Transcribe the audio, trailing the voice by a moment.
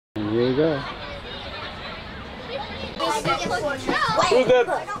you go. Who's that?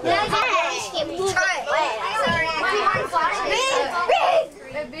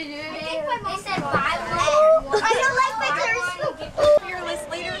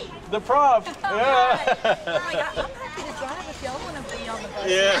 The prop. Yeah. I'm happy to drive if y'all want to be on the bus.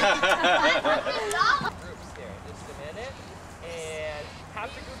 Yeah. Groups here in just a minute, and half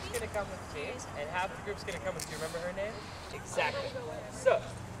the group's gonna come with me, and half the group's gonna come with you. Remember her name? Exactly. So,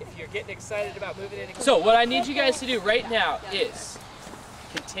 if you're getting excited about moving in, so what I need you guys to do right now is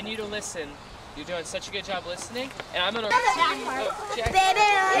continue to listen. You're doing such a good job listening, and I'm gonna.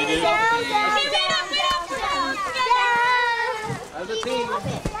 As a team.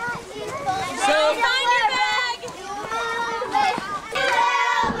 So, Find your bag!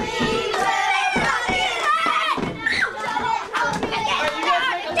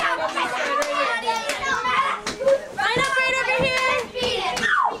 Line up right over here!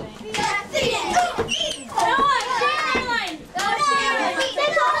 Noah, share your line!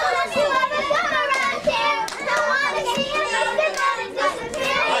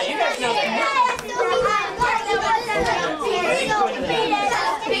 you guys know that.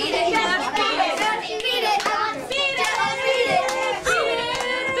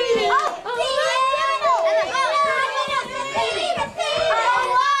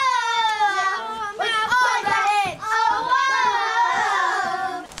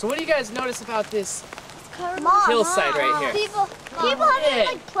 So what do you guys notice about this hillside right here? People have been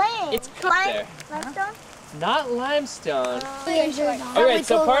like playing. It's cooked there. Limestone? Not limestone. Alright,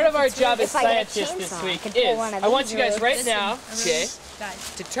 so part of our job as scientists this week is, I want you guys right now, Jay,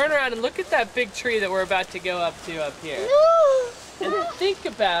 to turn around and look at that big tree that we're about to go up to up here. And think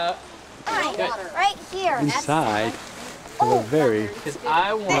about... Right here. Inside of a very Because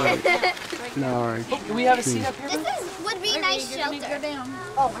I want... large Do we have a seat up here? This would be a nice shelter.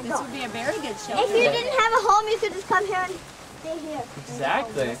 Oh my God. This would be a very good shelter. If you didn't have a home, you could just come here and stay here.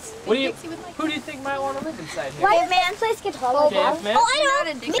 Exactly. What do you? Who do you think might want to live inside here? Caveman, please get hold of Caveman? Oh,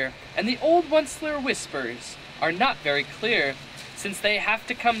 I know. And the old once-clear whispers are not very clear, since they have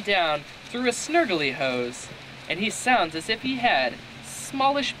to come down through a snurgly hose, and he sounds as if he had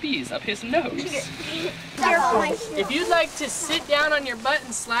smallish bees up his nose. If you'd like to sit down on your butt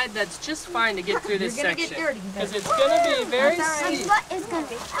and slide, that's just fine to get through this section. Because it's going to be very steep. It's going to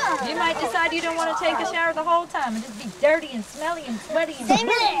be fun. You might decide you don't want to take a shower the whole time and just be dirty and smelly and sweaty and Same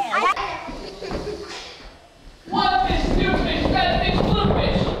One fish, two fish, red fish, blue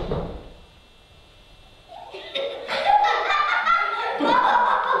fish.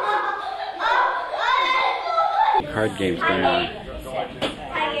 card games going on.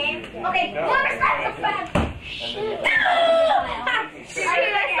 Okay, more respect for fun. I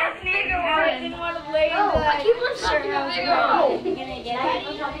didn't want to lay in the...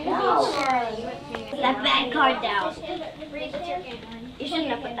 That bad card down. You shouldn't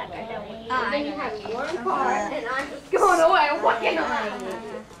have put that card down. I have one card and I'm just going away. What can I?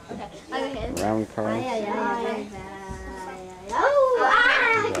 Round cards.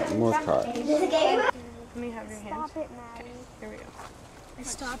 More cards. Is this a game? Let me have your hand. Stop it, Maddie. Here we go.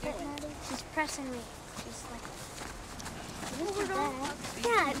 Stop it, Maddie. She's pressing me. She's like...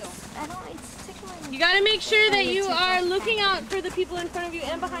 Yeah, it's tickling. You gotta make sure that you are looking out for the people in front of you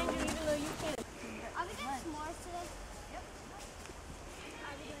and behind you, even though you can't. Are we doing s'mores today? Yep.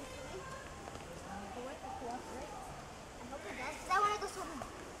 Are we doing swimming? I hope it does. I want to go swimming.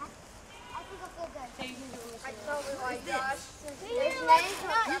 I think I'll feel good. Oh my gosh. There's nuts.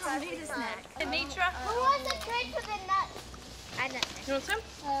 Mitra, Who wants to trade for the nuts? I know. you want some?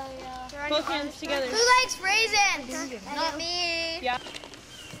 Oh, yeah. Both hands together. Who likes raisins? Not me. Yeah.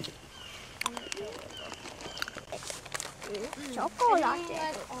 Chocolate.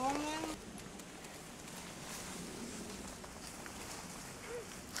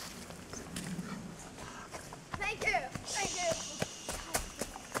 Thank you. Thank you.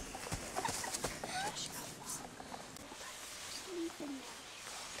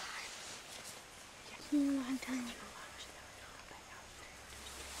 One time.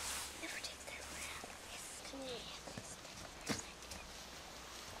 Never take their breath.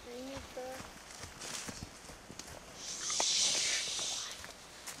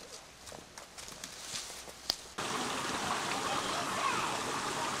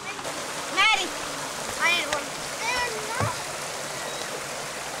 Maddie, I need one.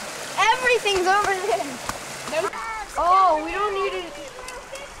 Everything's over there. Oh, we don't need it.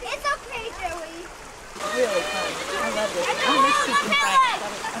 It's okay, Joey. Really fun. I love this. I I miss teaching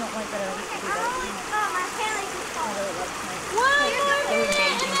facts. I don't like that I used to do that. My family's I really love science.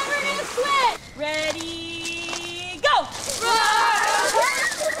 Ready, go! Roar!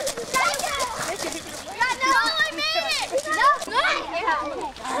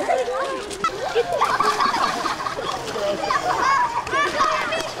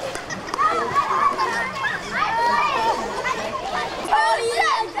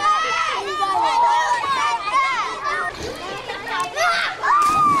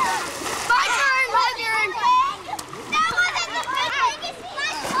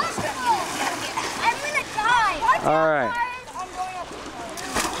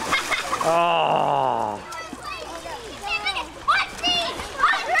 Oh.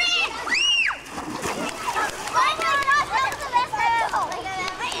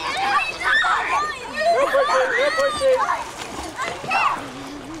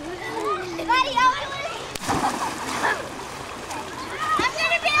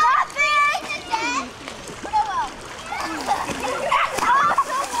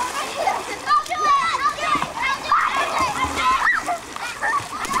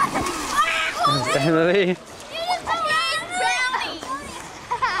 Emily?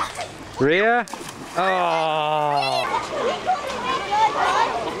 Rhea? Oh.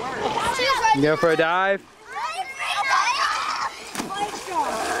 You go for a dive?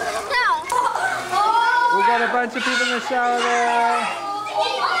 We got a bunch of people in the shower there.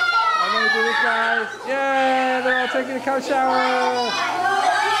 I'm gonna do this, guys. Yay! They're all taking a cold shower.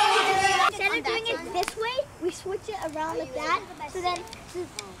 Instead of doing it this way, we switch it around like that. So then,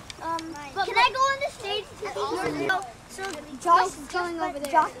 can I go on the stage to see? So Josh is going over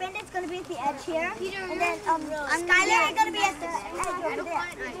there. Josh Bandit's going to be at the edge here. And then Skylar is going to be at the edge over there.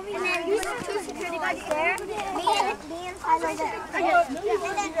 And then you two security guards there. Me and Tyler there. And then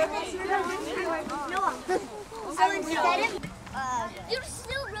Noah. So instead of... You're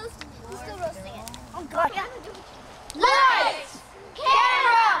still roasting it. He's still roasting it. Oh God. Lights!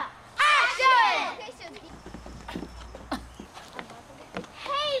 Camera! Action!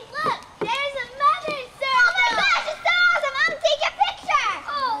 Hey, look! There's a mother's circle! Oh my gosh, it's so awesome! I'm gonna take a picture!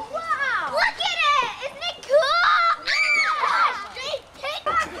 Oh, wow! Look at it! Isn't it cool? Gosh, straight take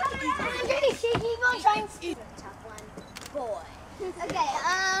I'm getting shaky motions. Tough one. Boy. Okay,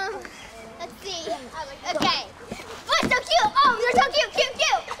 let's see. Okay. Oh, it's so cute! Oh, you're so cute, cute,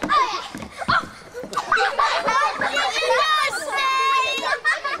 cute! Oh, yeah! Oh!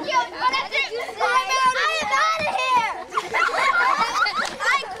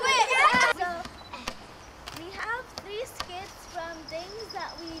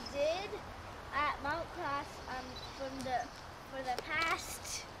 For the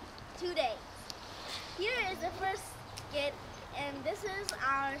past 2 days. Here is the first skit, and this is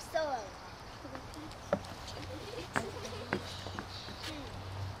our solo.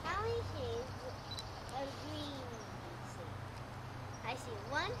 How many shades of green do you see? I see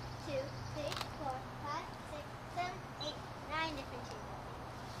 1, 2, 3, 4, 5, 6, 7, 8, 9 different shades.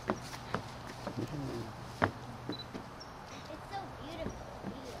 It's so beautiful.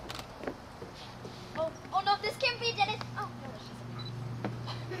 Oh no, this can't be Dennis. Oh no,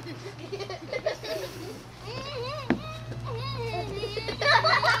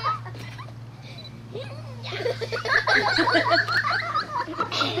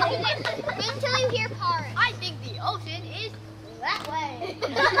 Wait until you hear part. I think the ocean is that way.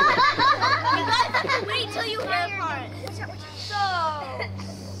 Wait till you hear part. So,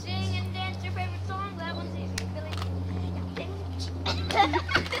 sing and dance your favorite song. That one's easy, Billy.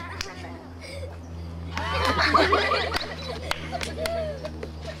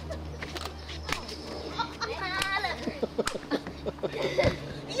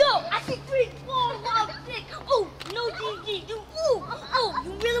 Yo, I see 3, 4, 5, 6. Oh, no GG. Ooh, oh,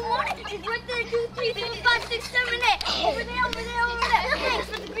 you really want it? It's right there. 2, 3, 4, 5, 6, 7, 8. Over there, over there, over there. Thanks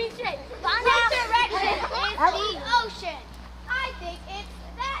for the green shade. Find out direction is the ocean. I think it's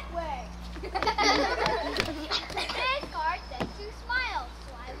that way. This card says to smile,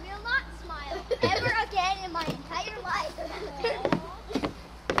 so I will not smile ever again in my entire life.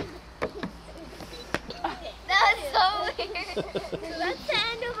 That was so weird. So that's the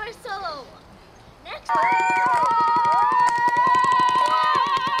end of our solo. Next one.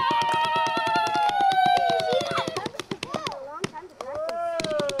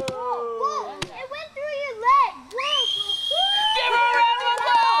 It went through your leg. Give her a round of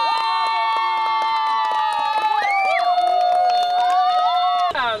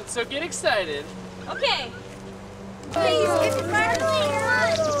applause! So get excited. Okay. Please, it's finally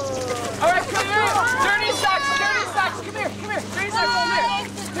on. All right, come here. Dirty socks, dirty socks. Come here, come here. Dirty socks, come here.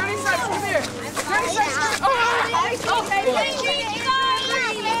 Dirty socks, come here. Dirty socks.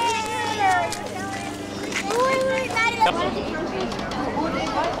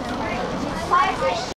 Wait,